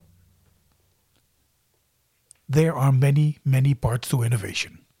There are many, many parts to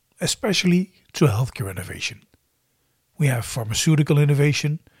innovation, especially to healthcare innovation. We have pharmaceutical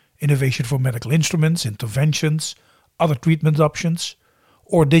innovation, innovation for medical instruments, interventions, other treatment options,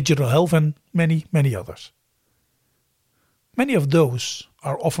 or digital health, and many, many others. Many of those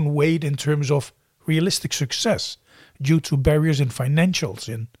are often weighed in terms of realistic success due to barriers in financials,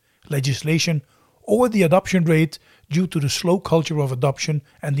 in legislation, or the adoption rate due to the slow culture of adoption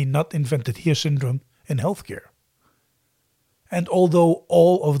and the not invented here syndrome in healthcare. And although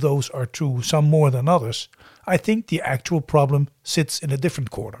all of those are true, some more than others, I think the actual problem sits in a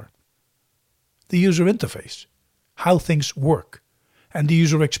different corner. The user interface, how things work, and the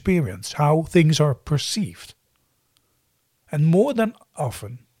user experience, how things are perceived. And more than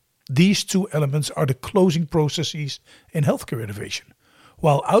often, these two elements are the closing processes in healthcare innovation.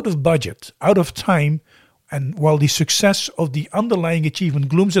 While out of budget, out of time, and while the success of the underlying achievement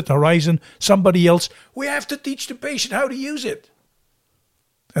glooms at the horizon, somebody else, we have to teach the patient how to use it.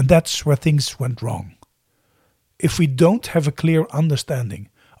 And that's where things went wrong. If we don't have a clear understanding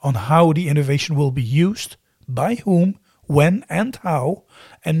on how the innovation will be used, by whom, when and how,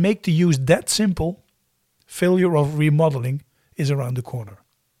 and make the use that simple, failure of remodeling is around the corner.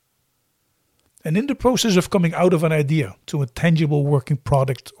 And in the process of coming out of an idea to a tangible working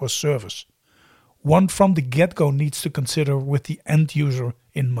product or service, one from the get-go needs to consider with the end user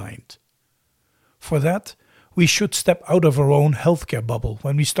in mind. For that, we should step out of our own healthcare bubble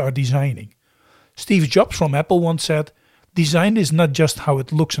when we start designing. Steve Jobs from Apple once said, "Design is not just how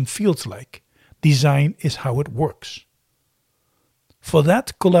it looks and feels like. Design is how it works." For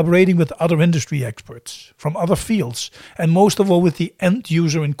that, collaborating with other industry experts from other fields, and most of all with the end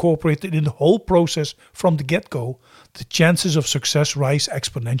user incorporated in the whole process from the get-go, the chances of success rise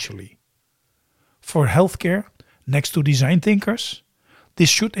exponentially. For healthcare, next to design thinkers, this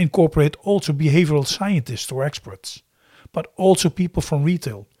should incorporate also behavioral scientists or experts, but also people from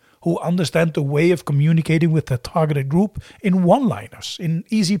retail who understand the way of communicating with their targeted group in one-liners, in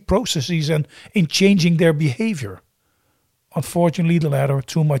easy processes, and in changing their behavior. Unfortunately, the latter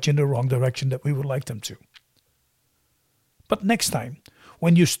too much in the wrong direction that we would like them to. But next time,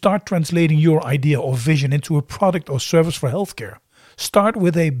 when you start translating your idea or vision into a product or service for healthcare, start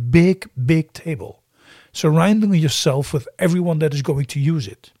with a big, big table, surrounding yourself with everyone that is going to use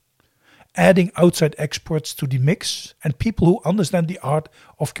it, adding outside experts to the mix and people who understand the art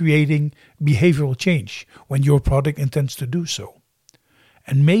of creating behavioral change when your product intends to do so.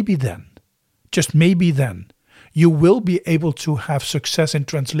 And maybe then, just maybe then, you will be able to have success in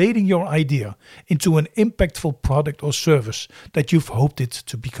translating your idea into an impactful product or service that you've hoped it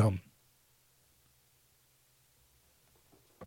to become.